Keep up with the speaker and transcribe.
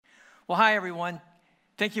Well, hi, everyone.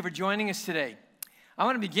 Thank you for joining us today. I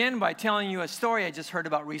want to begin by telling you a story I just heard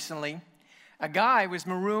about recently. A guy was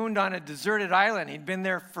marooned on a deserted island. He'd been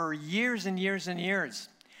there for years and years and years.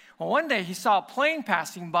 Well, one day he saw a plane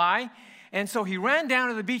passing by, and so he ran down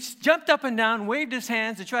to the beach, jumped up and down, waved his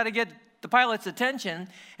hands to try to get the pilot's attention,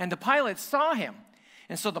 and the pilot saw him.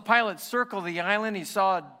 And so the pilot circled the island. He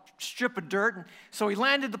saw a strip of dirt, and so he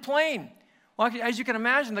landed the plane. Well, as you can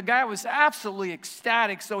imagine, the guy was absolutely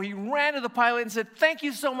ecstatic, so he ran to the pilot and said, thank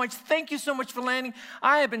you so much for landing.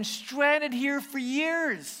 I have been stranded here for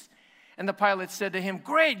years. And the pilot said to him,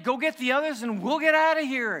 great, go get the others and we'll get out of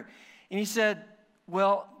here. And he said,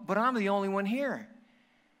 well, but I'm the only one here.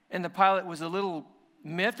 And the pilot was a little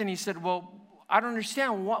miffed, and he said, well, I don't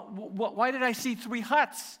understand. Why did I see 3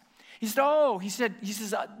 huts? He said, he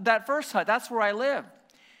says, that first hut, that's where I live.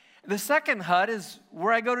 The second hut is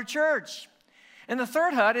where I go to church. And the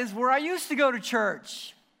third hut is where I used to go to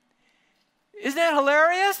church. Isn't that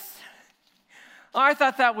hilarious? I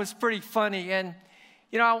thought that was pretty funny. And,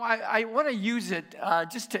 you know, I want to use it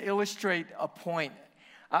just to illustrate a point.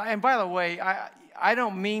 And by the way, I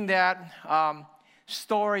don't mean that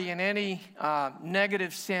story in any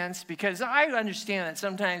negative sense, because I understand that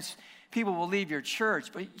sometimes people will leave your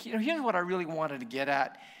church. But, you know, here's what I really wanted to get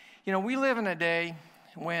at. You know, we live in a day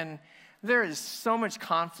when there is so much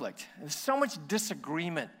conflict and so much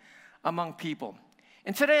disagreement among people.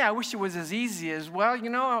 And today I wish it was as easy as, well, you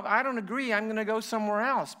know, I don't agree, I'm going to go somewhere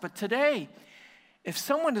else. But today, if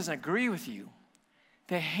someone doesn't agree with you,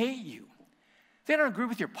 they hate you. They don't agree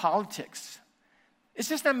with your politics.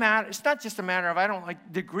 It's not just a matter of I don't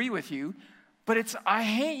agree with you, but it's I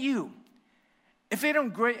hate you. If they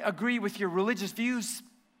don't agree with your religious views,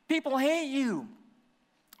 people hate you.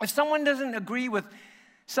 If someone doesn't agree with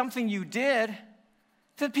something you did,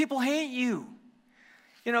 then people hate you.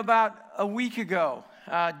 You know, about a week ago,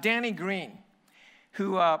 Danny Green,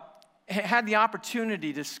 who had the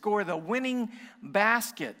opportunity to score the winning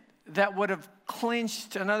basket that would have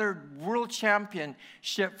clinched another world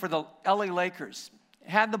championship for the LA Lakers,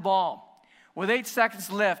 had the ball. With 8 seconds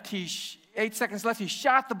left, he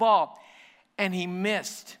shot the ball, and he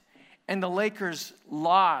missed, and the Lakers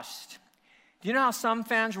lost. Do you know how some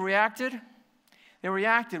fans reacted? They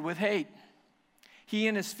reacted with hate. He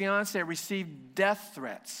and his fiancée received death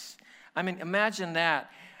threats. I mean, imagine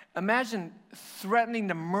that. Imagine threatening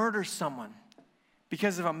to murder someone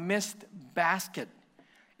because of a missed basket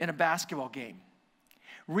in a basketball game.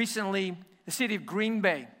 Recently, the city of Green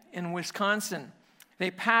Bay in Wisconsin,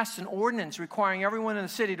 they passed an ordinance requiring everyone in the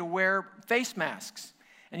city to wear face masks.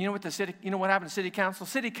 And you know what happened to city council?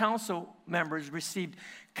 City council members received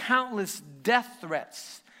countless death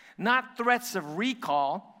threats. Not threats of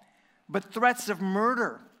recall, but threats of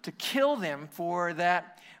murder, to kill them for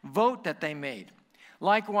that vote that they made.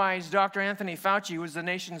 Likewise, Dr. Anthony Fauci, who is the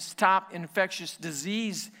nation's top infectious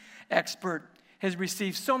disease expert, has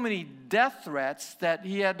received so many death threats that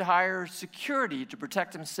he had to hire security to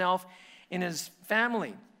protect himself and his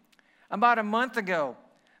family. About a month ago,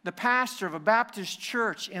 the pastor of a Baptist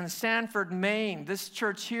church in Sanford, Maine, this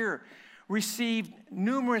church here, received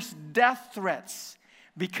numerous death threats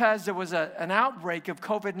because there was an outbreak of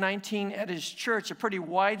COVID-19 at his church, a pretty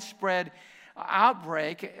widespread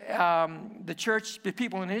outbreak. The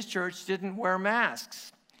people in his church didn't wear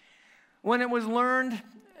masks. When it was learned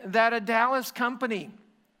that a Dallas company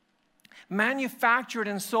manufactured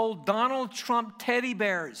and sold Donald Trump teddy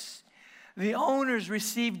bears, the owners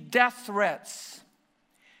received death threats.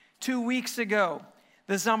 2 weeks ago,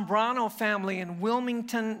 the Zambrano family in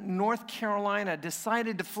Wilmington, North Carolina,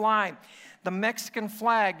 decided to fly the Mexican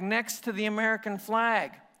flag next to the American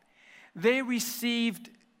flag. They received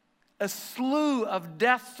a slew of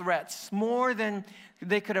death threats, more than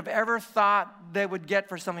they could have ever thought they would get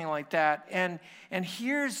for something like that. And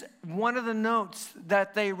here's one of the notes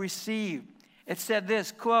that they received. It said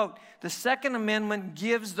this, quote, "The Second Amendment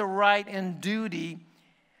gives the right and duty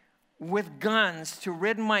with guns to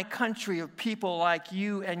rid my country of people like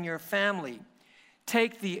you and your family.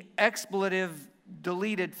 Take the expletive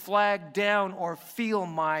deleted flag down or feel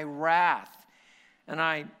my wrath." And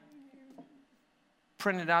I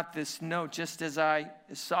printed out this note just as I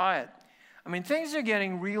saw it. I mean, things are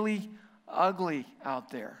getting really ugly out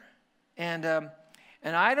there. And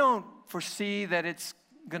I don't foresee that it's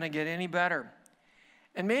going to get any better.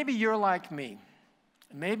 And maybe you're like me.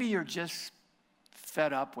 Maybe you're just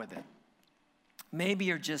fed up with it. Maybe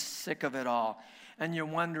you're just sick of it all. And you're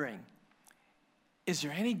wondering, is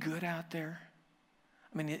there any good out there?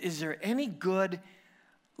 I mean, is there any good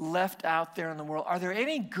left out there in the world? Are there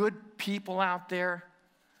any good people out there?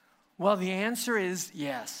 Well, the answer is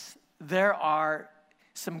yes. There are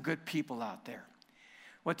some good people out there.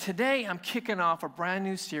 Well, today I'm kicking off a brand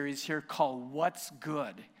new series here called What's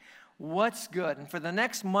Good? What's good? And for the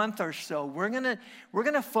next month or so, we're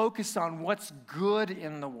gonna focus on what's good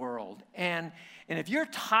in the world. And if you're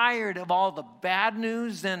tired of all the bad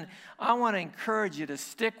news, then I want to encourage you to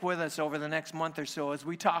stick with us over the next month or so as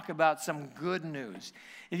we talk about some good news.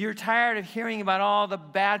 If you're tired of hearing about all the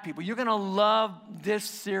bad people, you're gonna love this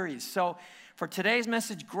series. So for today's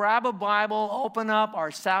message, grab a Bible, open up our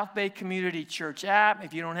South Bay Community Church app.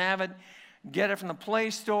 If you don't have it, get it from the Play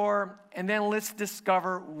Store, and then let's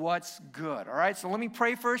discover what's good, all right? So let me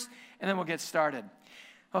pray first, and then we'll get started.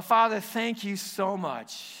 Well, Father, thank you so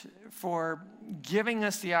much for giving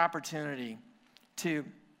us the opportunity to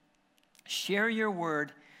share your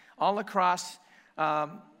word all across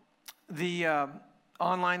the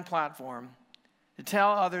online platform, to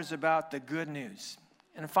tell others about the good news.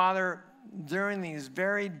 And Father, during these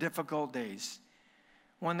very difficult days,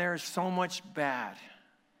 when there is so much bad,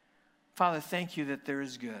 Father, thank you that there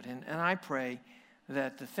is good. And I pray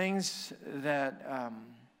that the things that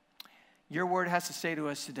your word has to say to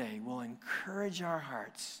us today will encourage our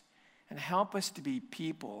hearts and help us to be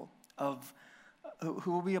people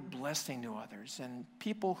who will be a blessing to others and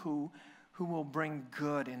people who will bring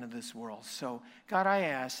good into this world. So, God, I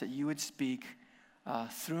ask that you would speak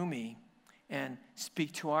through me and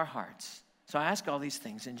speak to our hearts. So I ask all these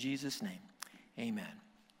things in Jesus' name. Amen.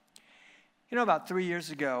 You know, about 3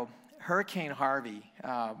 years ago, Hurricane Harvey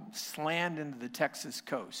slammed into the Texas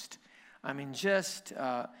coast. I mean, just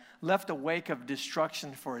left a wake of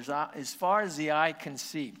destruction for as far as the eye can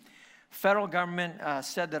see. Federal government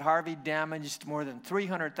said that Harvey damaged more than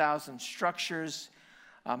 300,000 structures.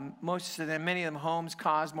 Many of them homes,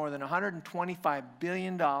 caused more than $125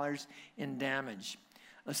 billion in damage.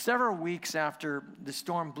 Several weeks after the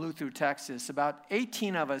storm blew through Texas, about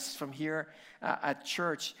 18 of us from here at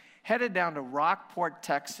church headed down to Rockport,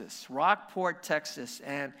 Texas,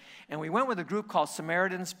 and we went with a group called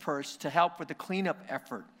Samaritan's Purse to help with the cleanup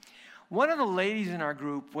effort. One of the ladies in our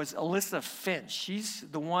group was Alyssa Finch. She's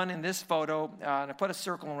the one in this photo, and I put a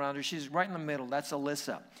circle around her. She's right in the middle. That's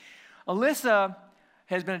Alyssa. Alyssa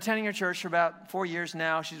has been attending our church for about 4 years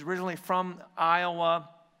now. She's originally from Iowa.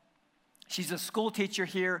 She's a school teacher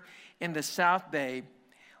here in the South Bay.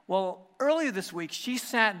 Well, earlier this week, she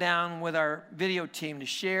sat down with our video team to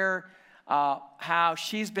share how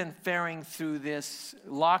she's been faring through this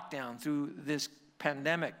lockdown, through this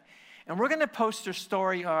pandemic. And we're going to post her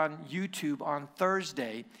story on YouTube on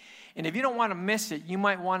Thursday. And if you don't want to miss it, you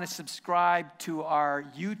might want to subscribe to our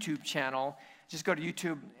YouTube channel. Just go to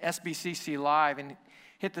YouTube, SBCC Live, and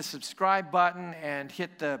hit the subscribe button and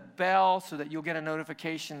hit the bell so that you'll get a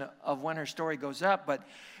notification of when her story goes up. But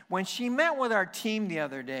when she met with our team the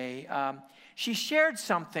other day, she shared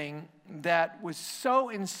something that was so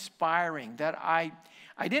inspiring that I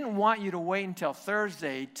didn't want you to wait until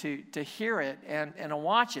Thursday to hear it and to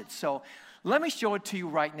watch it. So let me show it to you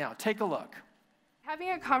right now. Take a look.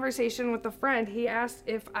 Having a conversation with a friend, he asked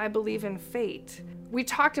if I believe in fate. We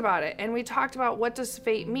talked about it, and we talked about what does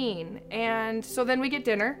fate mean. And so then we get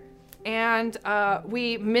dinner, and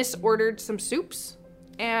we misordered some soups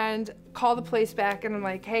and call the place back, and I'm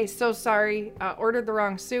like, hey, so sorry, ordered the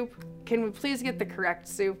wrong soup. Can we please get the correct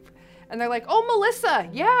soup? And they're like, oh, Melissa,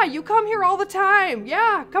 yeah, you come here all the time.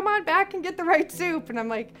 Yeah, come on back and get the right soup. And I'm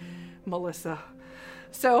like, Melissa.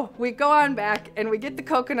 So we go on back and we get the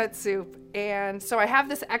coconut soup. And so I have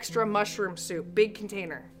this extra mushroom soup, big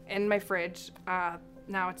container, in my fridge.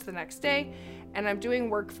 Now it's the next day and I'm doing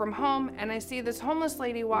work from home and I see this homeless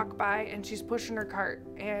lady walk by and she's pushing her cart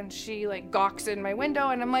and she like gawks in my window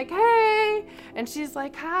and I'm like, hey, and she's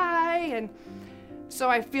like, hi. And so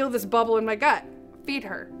I feel this bubble in my gut, feed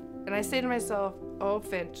her. And I say to myself, oh,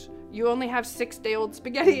 Finch, you only have 6-day-old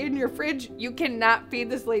spaghetti in your fridge. You cannot feed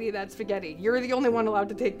this lady that spaghetti. You're the only one allowed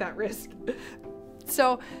to take that risk.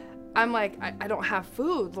 So I'm like, I don't have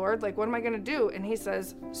food, Lord. Like, what am I going to do? And he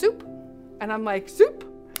says, soup. And I'm like, soup.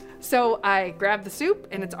 So I grab the soup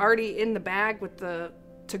and it's already in the bag with the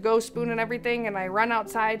to-go spoon and everything. And I run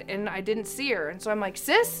outside and I didn't see her. And so I'm like,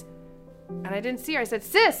 sis? And I didn't see her. I said,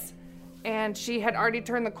 sis. And she had already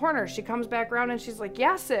turned the corner. She comes back around and she's like,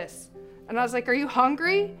 yeah, sis. And I was like, are you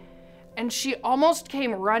hungry? And she almost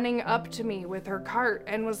came running up to me with her cart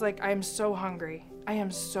and was like, I'm so hungry. I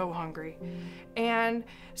am so hungry. And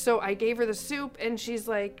so I gave her the soup and she's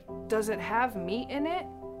like, does it have meat in it?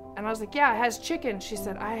 And I was like, yeah, it has chicken. She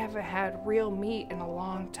said, I haven't had real meat in a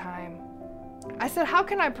long time. I said, how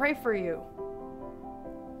can I pray for you?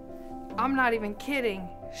 I'm not even kidding.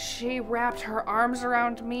 She wrapped her arms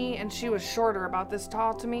around me and she was shorter, about this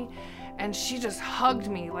tall to me. And she just hugged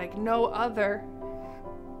me like no other.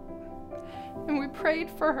 prayed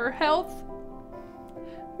for her health.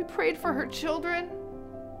 We prayed for her children.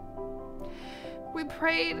 We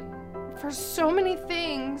prayed for so many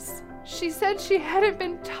things. She said she hadn't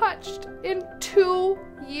been touched in 2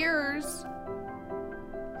 years.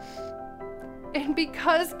 And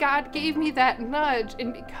because God gave me that nudge,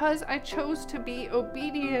 and because I chose to be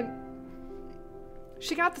obedient,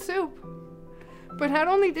 she got the soup. But not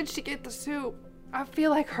only did she get the soup, I feel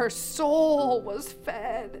like her soul was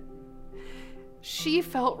fed. She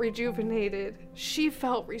felt rejuvenated. She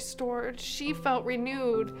felt restored. She felt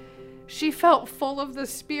renewed. She felt full of the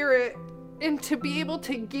Spirit. And to be able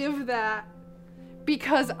to give that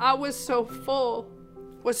because I was so full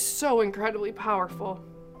was so incredibly powerful.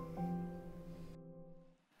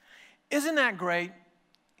 Isn't that great?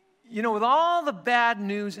 You know, with all the bad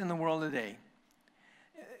news in the world today,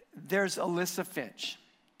 there's Alyssa Finch,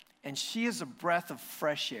 and she is a breath of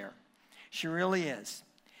fresh air. She really is.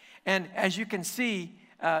 And as you can see,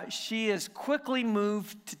 she is quickly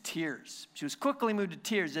moved to tears. She was quickly moved to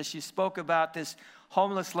tears as she spoke about this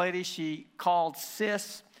homeless lady she called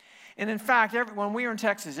Sis. And in fact, when we were in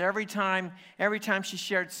Texas, every time she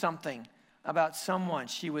shared something about someone,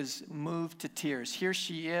 she was moved to tears. Here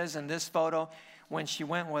she is in this photo when she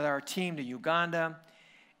went with our team to Uganda.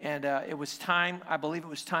 And it was time, I believe it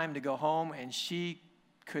was time to go home, and she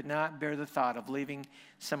could not bear the thought of leaving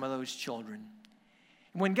some of those children.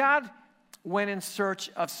 When God went in search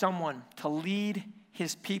of someone to lead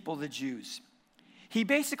his people, the Jews, he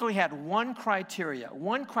basically had one criteria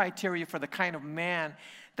for the kind of man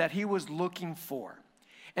that he was looking for.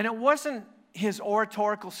 And it wasn't his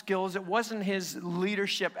oratorical skills, it wasn't his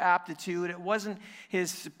leadership aptitude, it wasn't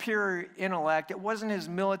his superior intellect, it wasn't his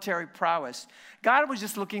military prowess. God was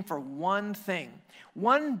just looking for one thing,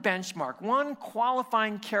 one benchmark, one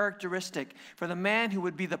qualifying characteristic for the man who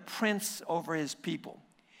would be the prince over his people.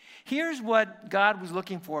 Here's what God was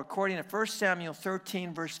looking for according to 1 Samuel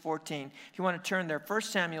 13, verse 14. If you want to turn there, 1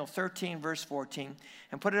 Samuel 13, verse 14,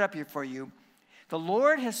 and put it up here for you. The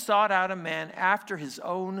Lord has sought out a man after his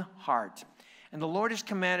own heart, and the Lord has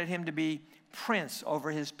commanded him to be prince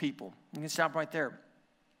over his people. You can stop right there.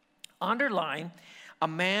 Underline, a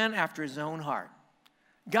man after his own heart.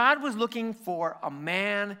 God was looking for a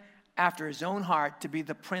man after his own heart to be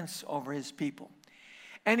the prince over his people.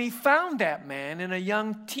 And he found that man in a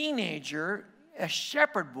young teenager, a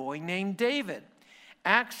shepherd boy named David.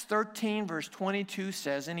 Acts 13, verse 22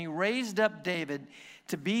 says, and he raised up David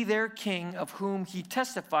to be their king, of whom he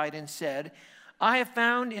testified and said, I have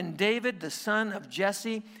found in David, the son of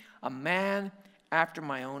Jesse, a man after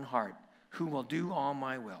my own heart, who will do all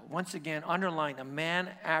my will. Once again, underline, a man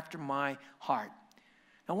after my heart.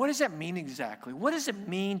 Now, what does that mean exactly? What does it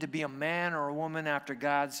mean to be a man or a woman after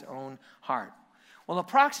God's own heart? Well,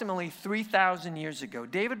 approximately 3,000 years ago,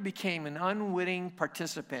 David became an unwitting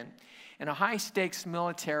participant in a high-stakes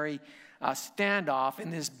military standoff in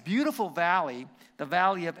this beautiful valley, the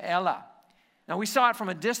Valley of Elah. Now, we saw it from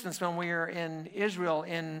a distance when we were in Israel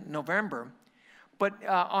in November. But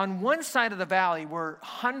on one side of the valley were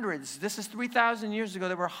hundreds, this is 3,000 years ago,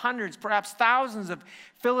 there were hundreds, perhaps thousands of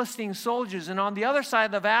Philistine soldiers. And on the other side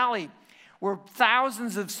of the valley were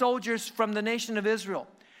thousands of soldiers from the nation of Israel.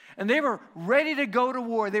 And they were ready to go to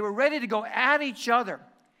war. They were ready to go at each other.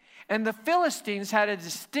 And the Philistines had a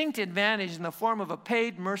distinct advantage in the form of a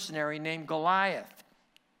paid mercenary named Goliath.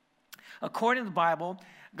 According to the Bible,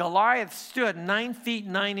 Goliath stood 9 feet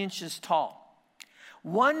 9 inches tall.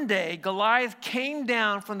 One day, Goliath came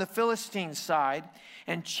down from the Philistine side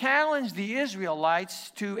and challenged the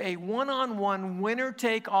Israelites to a one-on-one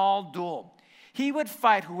winner-take-all duel. He would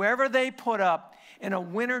fight whoever they put up in a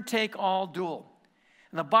winner-take-all duel.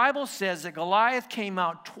 And the Bible says that Goliath came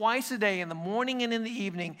out twice a day, in the morning and in the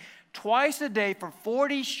evening, twice a day for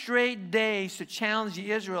 40 straight days to challenge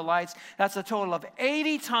the Israelites. That's a total of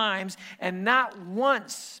 80 times, and not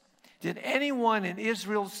once did anyone in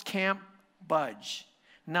Israel's camp budge.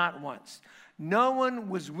 Not once. No one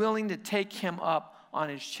was willing to take him up on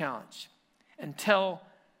his challenge until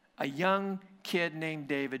a young kid named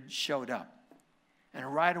David showed up.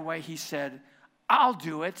 And right away he said, I'll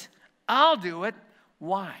do it. I'll do it.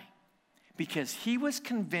 Why? Because he was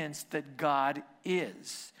convinced that God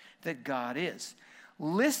is. That God is.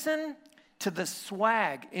 Listen to the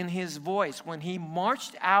swag in his voice when he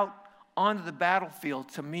marched out onto the battlefield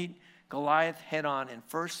to meet Goliath head on in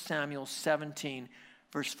 1 Samuel 17,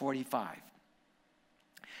 verse 45.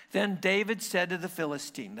 Then David said to the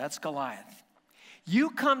Philistine, that's Goliath, you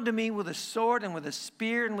come to me with a sword and with a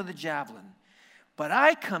spear and with a javelin, but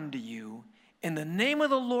I come to you in the name of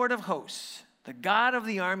the Lord of hosts, the God of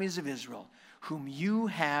the armies of Israel, whom you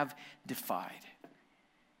have defied.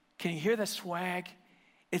 Can you hear the swag?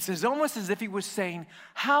 It's almost as if he was saying,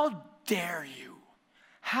 how dare you?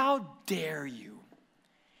 How dare you?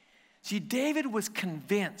 See, David was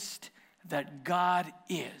convinced that God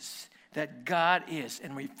is.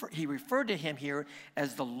 And he referred to him here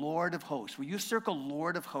as the Lord of hosts. Will you circle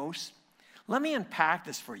Lord of hosts? Let me unpack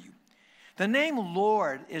this for you. The name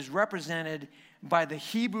Lord is represented by the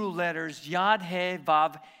Hebrew letters Yod, He,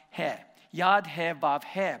 Vav, He. Yod, He, Vav,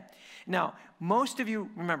 He. Now, most of you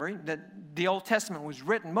remember that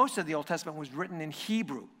most of the Old Testament was written in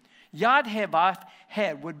Hebrew. Yod, He, Vav,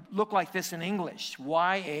 He would look like this in English.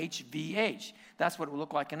 YHVH. That's what it would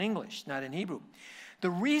look like in English, not in Hebrew. The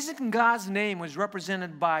reason God's name was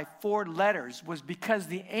represented by 4 letters was because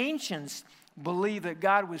the ancients believed that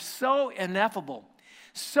God was so ineffable,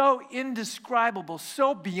 so indescribable,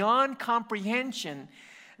 so beyond comprehension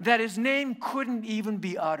that his name couldn't even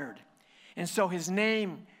be uttered. And so his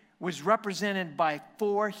name was represented by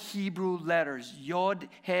 4 Hebrew letters, Yod,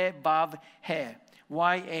 He, Vav, He,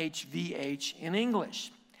 YHVH in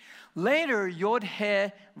English. Later, Yod,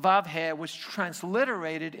 He, Vav, He was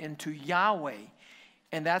transliterated into Yahweh.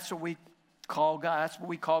 And that's what we call God. That's what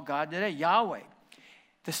we call God today, Yahweh.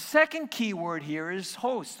 The second key word here is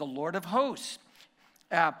host, the Lord of hosts.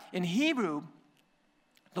 In Hebrew,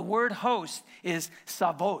 the word host is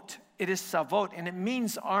savot. It is savot, and it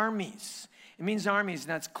means armies. It means armies, and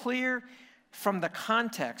that's clear from the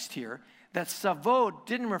context here that savot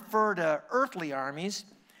didn't refer to earthly armies,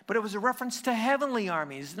 but it was a reference to heavenly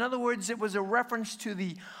armies. In other words, it was a reference to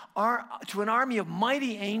an army of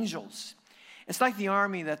mighty angels. It's like the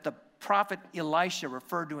army that the prophet Elisha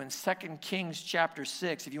referred to in 2 Kings chapter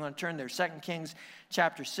 6. If you want to turn there, 2 Kings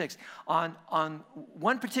chapter 6. On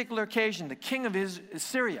one particular occasion, the king of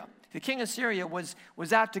Syria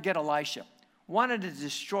was out to get Elisha, wanted to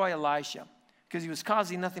destroy Elisha because he was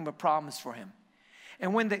causing nothing but problems for him.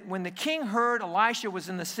 And when the king heard Elisha was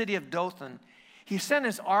in the city of Dothan, he sent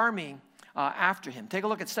his army after him. Take a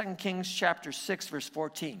look at 2 Kings chapter 6, verse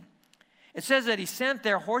 14. It says that he sent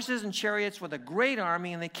their horses and chariots with a great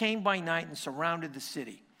army, and they came by night and surrounded the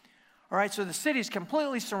city. All right, so the city is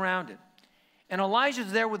completely surrounded. And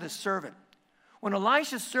Elijah's there with his servant. When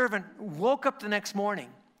Elisha's servant woke up the next morning,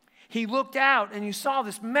 he looked out and he saw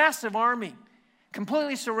this massive army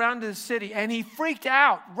completely surrounded the city. And he freaked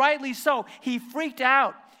out, rightly so. He freaked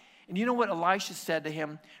out. And you know what Elisha said to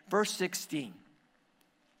him? Verse 16.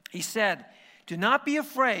 He said, "Do not be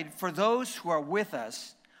afraid, for those who are with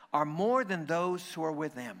us are more than those who are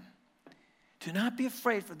with them." Do not be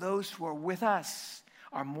afraid, for those who are with us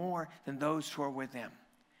are more than those who are with them.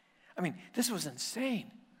 I mean, this was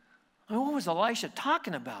insane. I mean, what was Elisha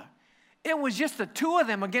talking about? It was just the 2 of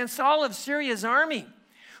them against all of Syria's army.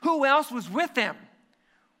 Who else was with them?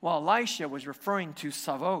 Well, Elisha was referring to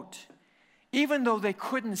Savot. Even though they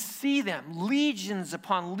couldn't see them, legions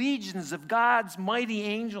upon legions of God's mighty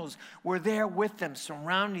angels were there with them,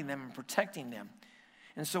 surrounding them and protecting them.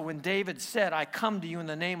 And so when David said, "I come to you in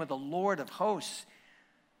the name of the Lord of hosts,"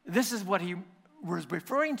 this is what he was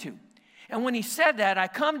referring to. And when he said that, "I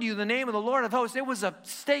come to you in the name of the Lord of hosts," it was a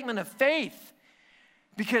statement of faith.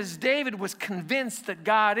 Because David was convinced that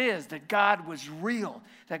God was real,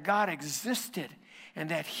 that God existed, and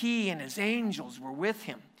that he and his angels were with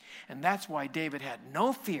him. And that's why David had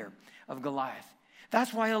no fear of Goliath.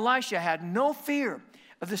 That's why Elisha had no fear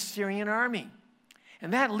of the Syrian army.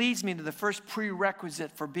 And that leads me to the first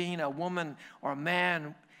prerequisite for being a woman or a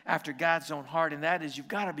man after God's own heart, and that is you've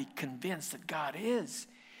got to be convinced that God is.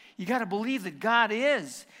 You got to believe that God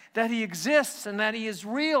is, that he exists, and that he is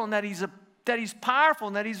real, and that he's powerful,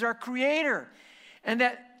 and that he's our creator, and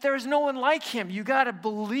that there is no one like him. You got to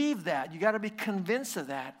believe that. You got to be convinced of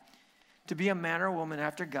that to be a man or a woman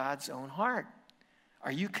after God's own heart.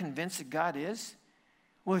 Are you convinced that God is?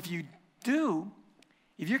 Well, if you do,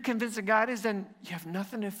 if you're convinced that God is, then you have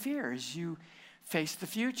nothing to fear as you face the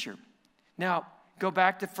future. Now, go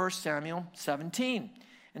back to 1 Samuel 17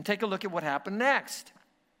 and take a look at what happened next.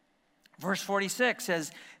 Verse 46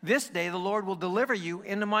 says, "This day the Lord will deliver you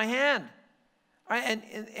into my hand." All right,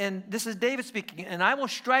 and this is David speaking. "And I will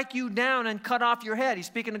strike you down and cut off your head." He's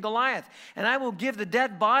speaking to Goliath. "And I will give the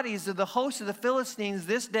dead bodies of the host of the Philistines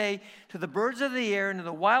this day to the birds of the air and to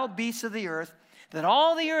the wild beasts of the earth, that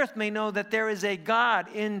all the earth may know that there is a God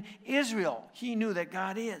in Israel." He knew that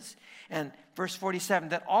God is. And verse 47,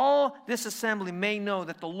 "that all this assembly may know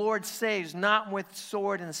that the Lord saves not with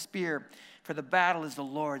sword and spear, for the battle is the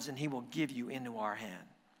Lord's, and he will give you into our hand."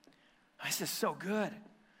 This is so good.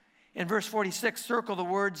 In verse 46, circle the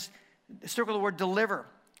word deliver.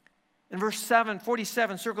 In verse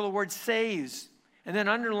 47, circle the word saves. And then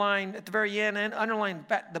underline at the very end, and underline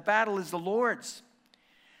the battle is the Lord's.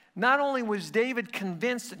 not only was David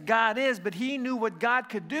convinced that God is, but he knew what God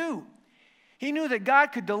could do. He knew that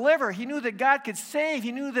God could deliver. He knew that God could save.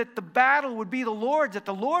 He knew that the battle would be the Lord's, that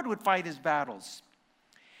the Lord would fight his battles.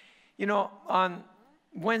 You know, on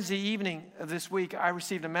Wednesday evening of this week, I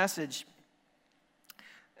received a message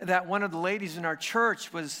that one of the ladies in our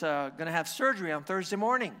church was going to have surgery on Thursday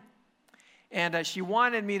morning. And she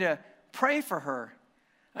wanted me to pray for her.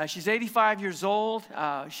 She's 85 years old.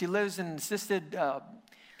 She lives in an assisted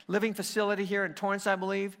living facility here in Torrance, I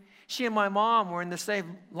believe. She and my mom were in the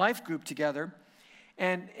same life group together.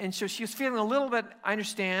 And so she was feeling a little bit, I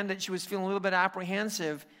understand that she was feeling a little bit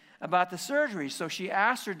apprehensive about the surgery. So she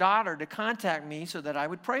asked her daughter to contact me so that I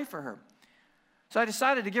would pray for her. So I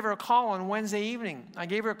decided to give her a call on Wednesday evening. I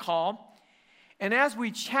gave her a call. And as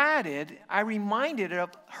we chatted, I reminded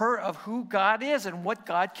her of who God is and what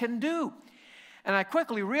God can do. And I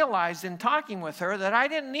quickly realized in talking with her that I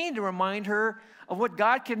didn't need to remind her of what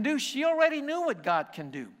God can do. She already knew what God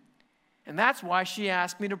can do. And that's why she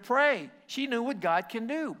asked me to pray. She knew what God can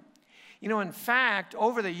do. You know, in fact,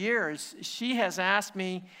 over the years, she has asked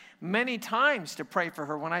me many times to pray for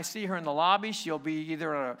her. When I see her in the lobby, she'll be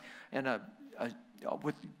either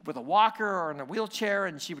with a walker or in a wheelchair,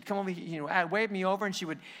 and she would come over, wave me over, and she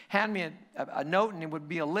would hand me a note, and it would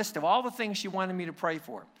be a list of all the things she wanted me to pray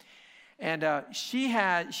for. And she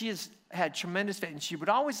has had tremendous faith, and she would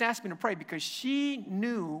always ask me to pray because she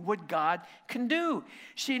knew what God can do.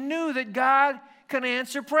 She knew that God can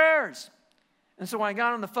answer prayers. And so when I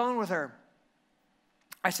got on the phone with her,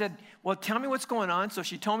 I said, well, tell me what's going on. So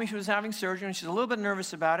she told me she was having surgery, and she's a little bit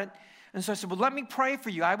nervous about it. And so I said, well, let me pray for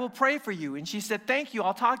you. I will pray for you. And she said, thank you.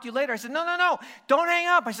 I'll talk to you later. I said, no, don't hang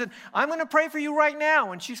up. I said, I'm going to pray for you right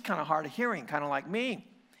now. And she's kind of hard of hearing, kind of like me.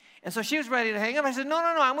 And so she was ready to hang up. I said, no,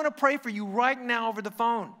 I'm going to pray for you right now over the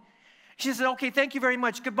phone. She said, okay, thank you very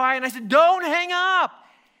much. Goodbye. And I said, don't hang up.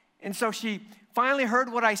 And so she finally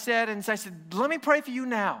heard what I said. And so I said, let me pray for you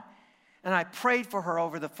now. And I prayed for her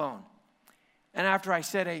over the phone. And after I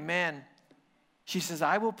said amen, she says,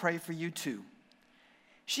 I will pray for you too.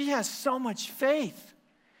 She has so much faith.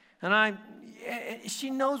 And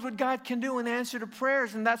she knows what God can do in answer to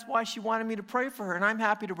prayers. And that's why she wanted me to pray for her. And I'm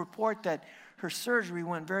happy to report that her surgery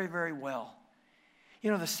went very, very well.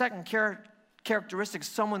 You know, the second characteristic of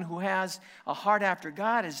someone who has a heart after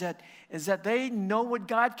God is that they know what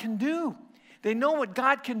God can do. They know what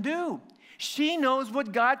God can do. She knows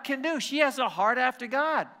what God can do. She has a heart after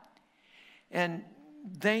God. And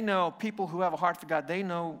they know, people who have a heart for God, they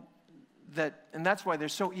know that, and that's why they're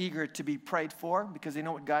so eager to be prayed for, because they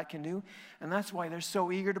know what God can do. And that's why they're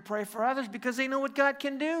so eager to pray for others, because they know what God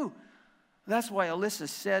can do. That's why Alyssa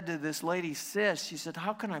said to this lady, sis, she said,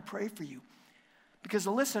 how can I pray for you? Because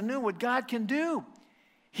Alyssa knew what God can do.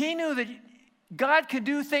 He knew that God could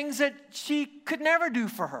do things that she could never do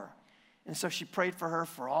for her. And so she prayed for her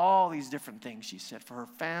for all these different things, she said, for her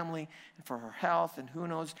family and for her health and who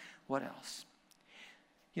knows what else.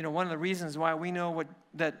 You know, one of the reasons why we know what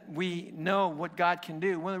God can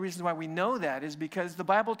do, one of the reasons why we know that is because the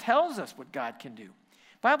Bible tells us what God can do.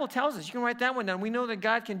 The Bible tells us. You can write that one down. We know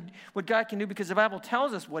that what God can do because the Bible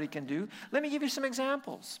tells us what he can do. Let me give you some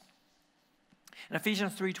examples. In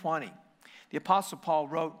Ephesians 3:20, the Apostle Paul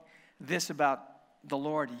wrote this about the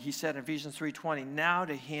Lord. He said in Ephesians 3:20, now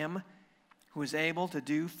to him who is able to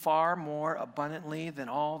do far more abundantly than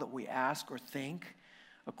all that we ask or think,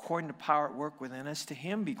 according to power at work within us, to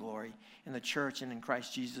him be glory in the church and in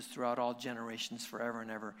Christ Jesus throughout all generations, forever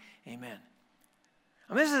and ever. Amen.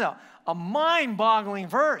 I mean, this is a mind-boggling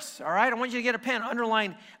verse, all right? I want you to get a pen,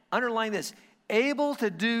 underline this. Able to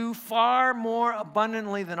do far more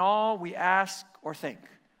abundantly than all we ask or think.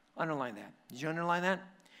 Underline that. Did you underline that?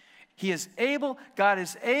 God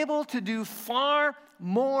is able to do far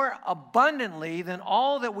more abundantly than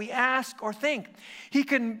all that we ask or think. He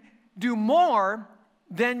can do more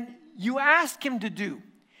than you ask him to do.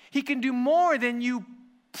 He can do more than you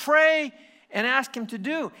pray and ask him to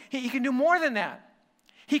do. He can do more than that.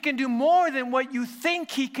 He can do more than what you think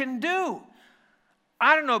he can do.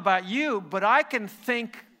 I don't know about you, but I can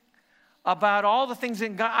think about all the things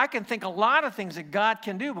that God, I can think a lot of things that God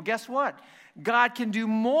can do. But guess what? God can do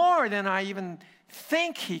more than I even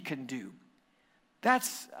think he can do.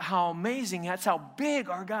 That's how amazing, that's how big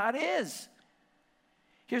our God is.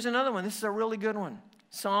 Here's another one. This is a really good one.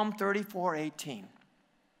 Psalm 34:18.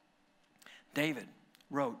 David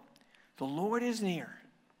wrote, the Lord is near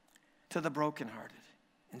to the brokenhearted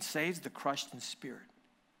and saves the crushed in spirit.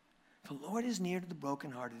 The Lord is near to the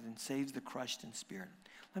brokenhearted and saves the crushed in spirit.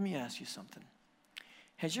 Let me ask you something.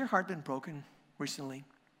 Has your heart been broken recently?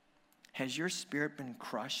 Has your spirit been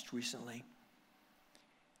crushed recently?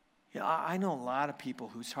 Yeah, I know a lot of people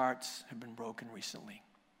whose hearts have been broken recently.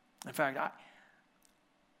 In fact,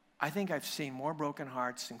 I think I've seen more broken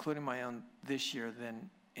hearts, including my own this year, than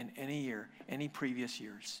in any year, any previous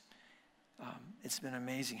years. It's been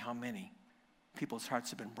amazing how many people's hearts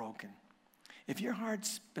have been broken. If your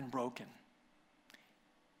heart's been broken,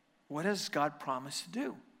 what does God promise to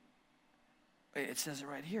do? It says it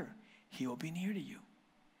right here. He will be near to you.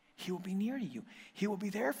 He will be near to you. He will be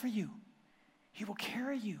there for you. He will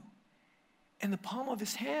carry you. In the palm of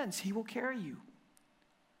his hands, he will carry you.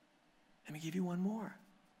 Let me give you one more.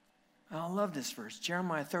 I love this verse,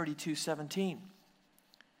 Jeremiah 32:17.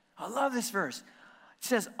 I love this verse. It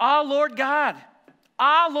says, Lord God,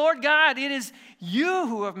 it is you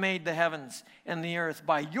who have made the heavens and the earth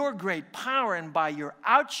by your great power and by your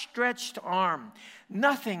outstretched arm.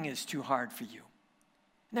 Nothing is too hard for you.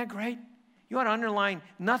 Isn't that great? You ought to underline,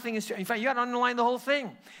 nothing is too, in fact, you ought to underline the whole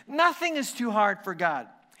thing. Nothing is too hard for God.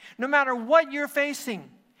 No matter what you're facing,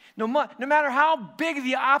 no matter how big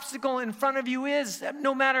the obstacle in front of you is,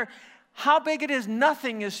 no matter how big it is,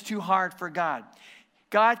 nothing is too hard for God.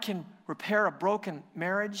 God can repair a broken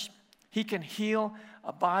marriage. He can heal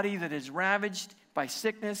a body that is ravaged by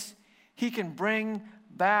sickness. He can bring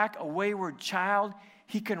back a wayward child.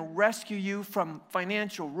 He can rescue you from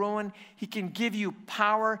financial ruin. He can give you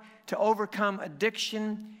power to overcome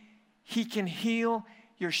addiction. He can heal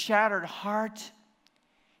your shattered heart.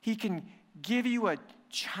 He can give you a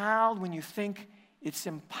child when you think it's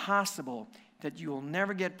impossible, that you will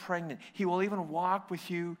never get pregnant. He will even walk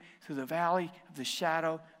with you through the valley of the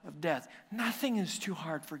shadow of death. Nothing is too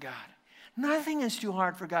hard for God. Nothing is too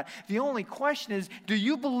hard for God. The only question is, do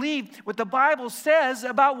you believe what the Bible says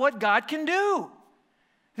about what God can do?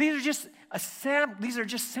 These are just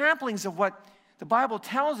samplings of what the Bible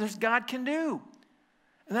tells us God can do.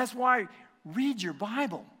 And that's why read your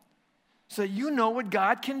Bible so that you know what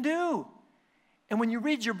God can do. And when you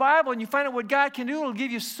read your Bible and you find out what God can do, it'll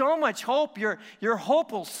give you so much hope. Your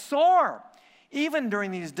hope will soar, even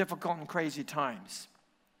during these difficult and crazy times.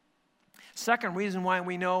 Second reason why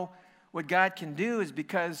we know what God can do is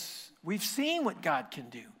because we've seen what God can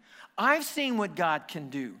do. I've seen what God can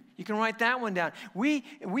do. You can write that one down. We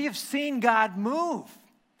have seen God move.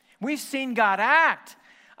 We've seen God act.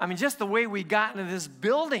 I mean, just the way we got into this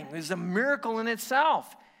building is a miracle in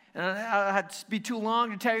itself. And I'd have to be too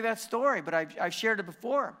long to tell you that story, but I've shared it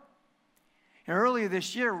before. And earlier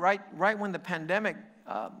this year, right when the pandemic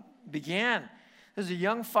began, there's a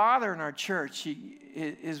young father in our church.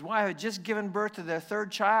 His wife had just given birth to their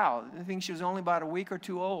third child. I think she was only about a week or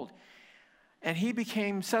two old. And he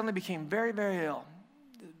suddenly became very, very ill.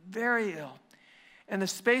 Very ill. In the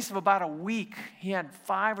space of about a week, he had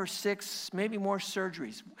 5 or 6, maybe more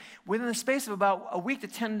surgeries. Within the space of about a week to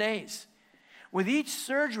 10 days. With each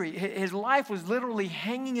surgery, his life was literally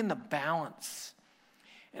hanging in the balance.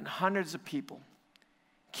 And hundreds of people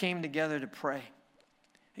came together to pray.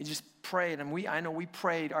 They just prayed. And I know we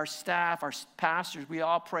prayed. Our staff, our pastors, we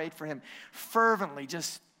all prayed for him fervently,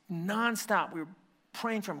 just nonstop. We were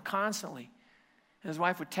praying for him constantly. And his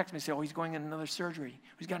wife would text me and say, he's going in another surgery.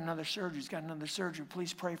 He's got another surgery. He's got another surgery.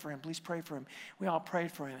 Please pray for him. Please pray for him. We all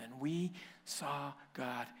prayed for him, and we saw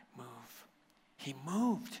God move. He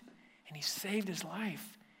moved, and he saved his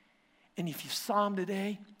life. And if you saw him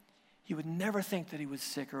today, you would never think that he was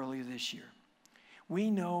sick earlier this year.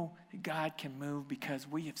 We know that God can move because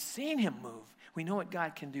we have seen him move. We know what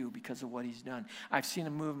God can do because of what he's done. I've seen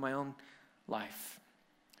him move in my own life.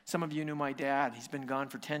 Some of you knew my dad. He's been gone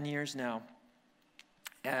for 10 years now.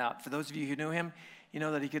 For those of you who knew him, you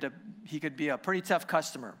know that he could be a pretty tough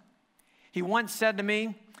customer. He once said to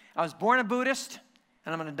me, I was born a Buddhist,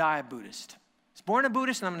 and I'm going to die a Buddhist. I was born a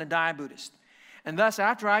Buddhist, and I'm going to die a Buddhist. And thus,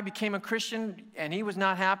 after I became a Christian, and he was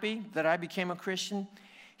not happy that I became a Christian,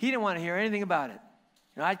 he didn't want to hear anything about it.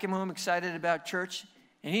 You know, I'd come home excited about church,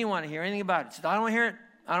 and he didn't want to hear anything about it. He said, I don't want to hear it.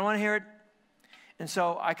 I don't want to hear it. And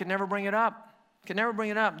so I could never bring it up.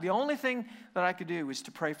 The only thing that I could do was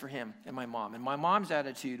to pray for him and my mom. And my mom's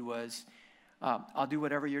attitude was, I'll do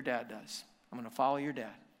whatever your dad does. I'm going to follow your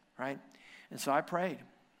dad, right? And so I prayed,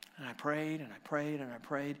 and I prayed, and I prayed, and I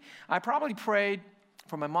prayed. I probably prayed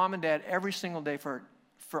for my mom and dad every single day for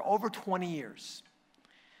over 20 years.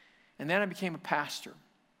 And then I became a pastor.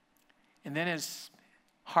 And then his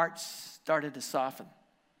heart started to soften.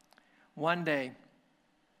 One day,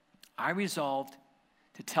 I resolved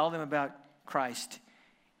to tell them about Christ,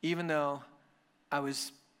 even though I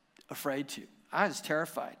was afraid to. I was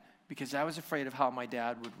terrified because I was afraid of how my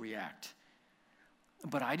dad would react.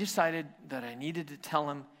 But I decided that I needed to tell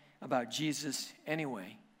him about Jesus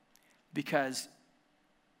anyway because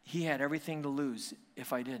he had everything to lose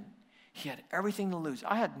if I didn't. He had everything to lose.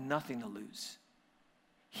 I had nothing to lose.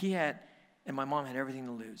 He had, and my mom had everything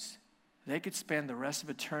to lose. They could spend the rest of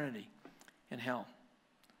eternity in hell.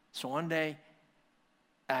 So one day,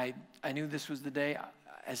 I knew this was the day.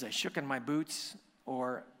 As I shook in my boots,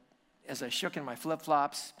 or as I shook in my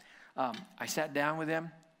flip-flops, I sat down with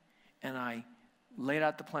them, and I laid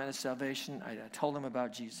out the plan of salvation. I told them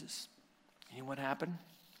about Jesus. You know what happened?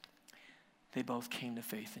 They both came to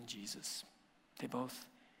faith in Jesus. They both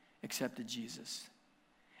accepted Jesus.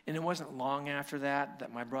 And it wasn't long after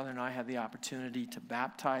that my brother and I had the opportunity to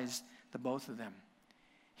baptize the both of them.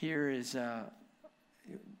 Here is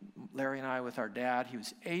Larry and I with our dad. He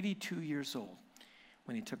was 82 years old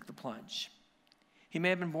when he took the plunge. He may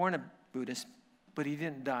have been born a Buddhist, but he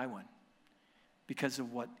didn't die one because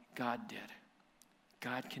of what God did.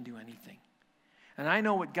 God can do anything. And I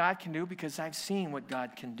know what God can do because I've seen what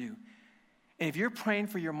God can do. And if you're praying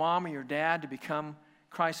for your mom or your dad to become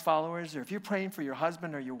Christ followers, or if you're praying for your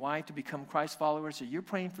husband or your wife to become Christ followers, or you're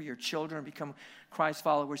praying for your children to become Christ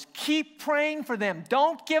followers, keep praying for them.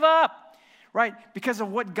 Don't give up, right? Because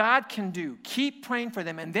of what God can do. Keep praying for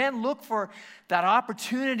them, and then look for that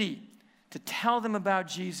opportunity to tell them about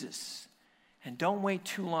Jesus. And don't wait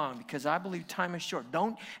too long, because I believe time is short.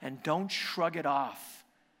 Don't shrug it off,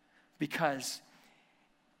 because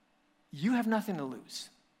you have nothing to lose,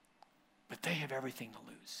 but they have everything to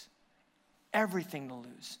lose. Everything to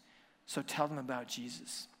lose. So tell them about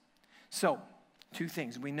Jesus. So, two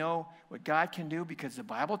things. We know what God can do because the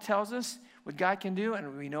Bible tells us what God can do,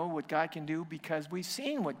 and we know what God can do because we've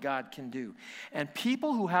seen what God can do. And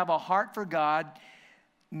people who have a heart for God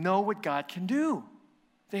know what God can do.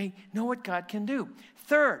 They know what God can do.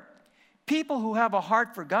 Third, people who have a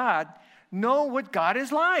heart for God know what God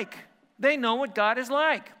is like. They know what God is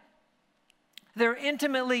like. They're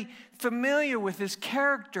intimately familiar with his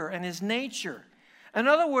character and his nature. In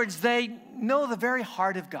other words, they know the very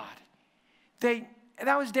heart of God. That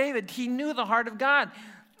was David. He knew the heart of God.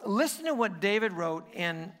 Listen to what David wrote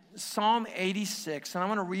in Psalm 86, and I'm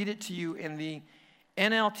going to read it to you in the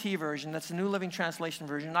NLT version. That's the New Living Translation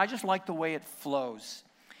version. I just like the way it flows.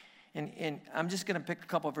 And I'm just going to pick a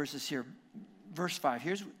couple of verses here. Verse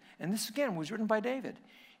 5. And this, again, was written by David.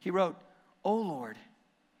 He wrote, "O Lord,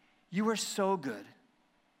 you are so good,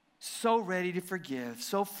 so ready to forgive,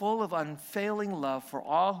 so full of unfailing love for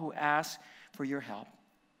all who ask for your help."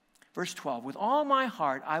 Verse 12, "With all my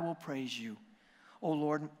heart I will praise you, O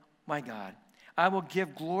Lord my God. I will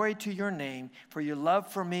give glory to your name, for your love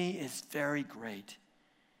for me is very great."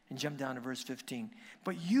 And jump down to verse 15.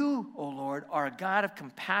 "But you, O Lord, are a God of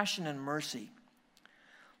compassion and mercy,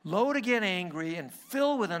 slow to get angry and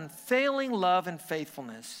filled with unfailing love and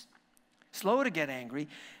faithfulness." Slow to get angry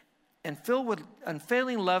and filled with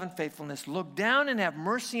unfailing love and faithfulness. "Look down and have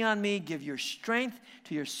mercy on me. Give your strength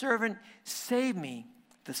to your servant. Save me,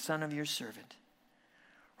 the son of your servant."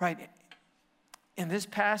 Right? In this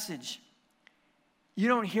passage, you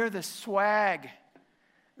don't hear the swag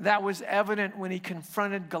that was evident when he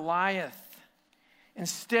confronted Goliath.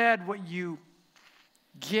 Instead, what you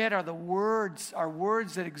get are words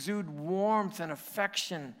that exude warmth and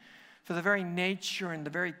affection for the very nature and the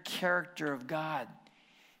very character of God.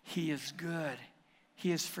 He is good.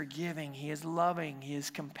 He is forgiving. He is loving. He is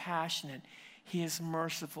compassionate. He is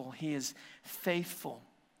merciful. He is faithful.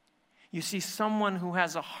 You see, someone who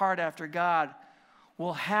has a heart after God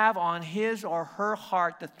will have on his or her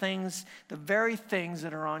heart the very things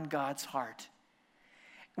that are on God's heart.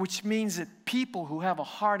 Which means that people who have a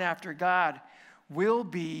heart after God will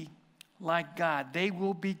be like God. They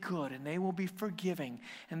will be good, and they will be forgiving,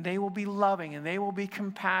 and they will be loving, and they will be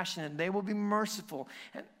compassionate, and they will be merciful,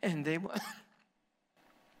 and they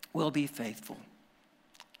will be faithful.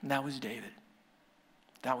 And that was David.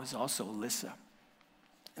 That was also Alyssa.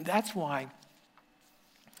 And that's why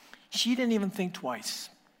she didn't even think twice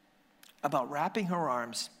about wrapping her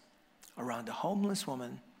arms around a homeless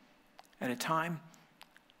woman at a time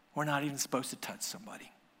we're not even supposed to touch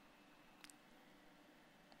somebody.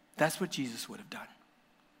 That's what Jesus would have done,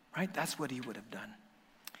 right? That's what he would have done.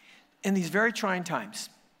 In these very trying times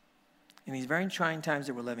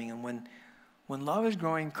that we're living in, when love is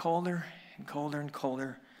growing colder and colder and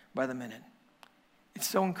colder by the minute, it's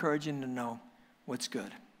so encouraging to know what's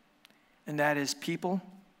good. And that is people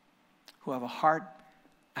who have a heart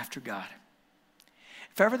after God.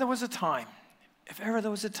 If ever there was a time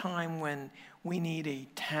when we need a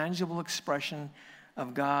tangible expression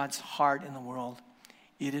of God's heart in the world,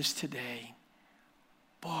 it is today.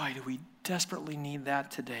 Boy, do we desperately need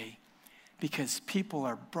that today, because people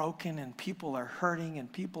are broken, and people are hurting,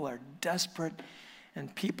 and people are desperate,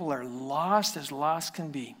 and people are lost as lost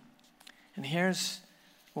can be. And here's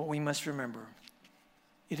what we must remember,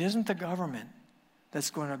 it isn't the government that's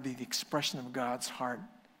going to be the expression of God's heart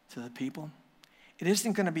to the people. It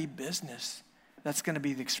isn't going to be business that's going to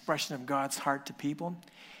be the expression of God's heart to people.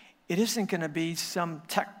 It isn't going to be some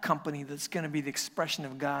tech company that's going to be the expression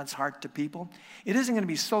of God's heart to people. It isn't going to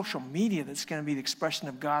be social media that's going to be the expression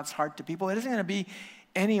of God's heart to people. It isn't going to be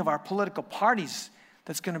any of our political parties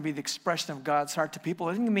that's going to be the expression of God's heart to people.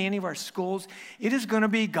 It isn't going to be any of our schools. It is going to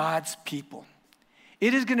be God's people.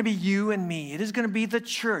 It is going to be you and me. It is going to be the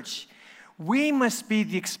church. We must be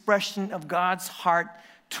the expression of God's heart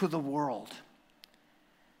to the world.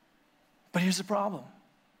 But here's the problem.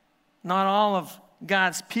 Not all of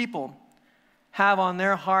God's people have on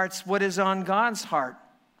their hearts what is on God's heart.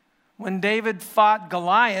 When David fought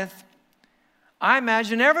Goliath, I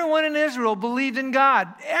imagine everyone in Israel believed in God.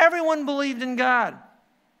 Everyone believed in God.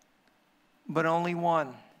 But only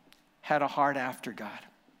one had a heart after God.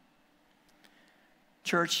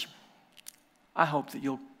 Church, I hope that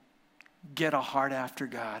you'll get a heart after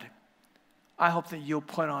God. I hope that you'll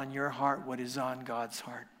put on your heart what is on God's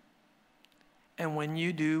heart. And when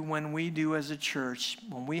you do, when we do as a church,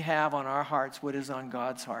 when we have on our hearts what is on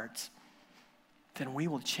God's hearts, then we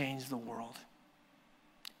will change the world.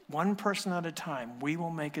 One person at a time, we will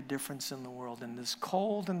make a difference in the world. In this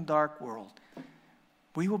cold and dark world,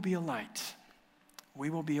 we will be a light. We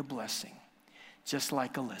will be a blessing, just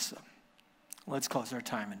like Alyssa. Let's close our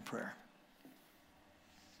time in prayer.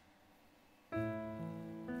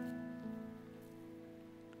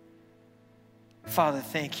 Father,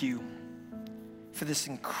 thank you for this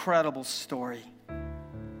incredible story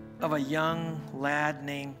of a young lad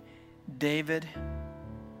named David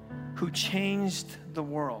who changed the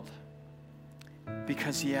world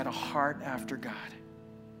because he had a heart after God.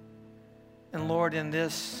 And Lord, in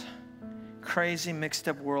this crazy mixed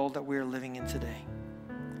up world that we're living in today,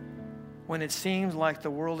 when it seems like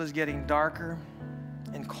the world is getting darker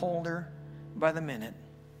and colder by the minute,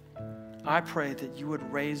 I pray that you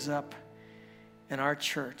would raise up in our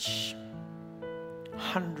church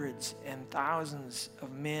hundreds and thousands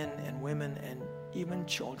of men and women and even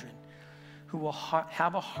children who will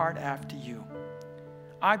have a heart after you.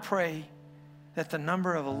 I pray that the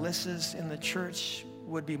number of Alyssas in the church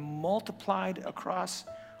would be multiplied across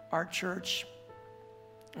our church,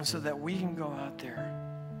 and so that we can go out there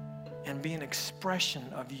and be an expression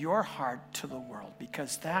of your heart to the world,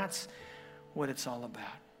 because that's what it's all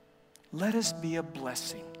about. Let us be a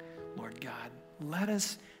blessing, Lord God. Let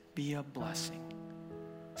us be a blessing.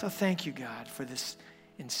 So thank you, God, for this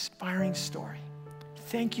inspiring story.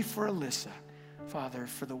 Thank you for Alyssa, Father,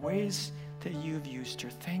 for the ways that you've used her.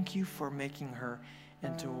 Thank you for making her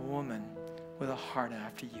into a woman with a heart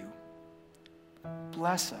after you.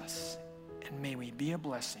 Bless us, and may we be a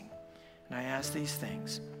blessing. And I ask these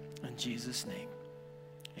things in Jesus' name.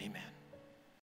 Amen.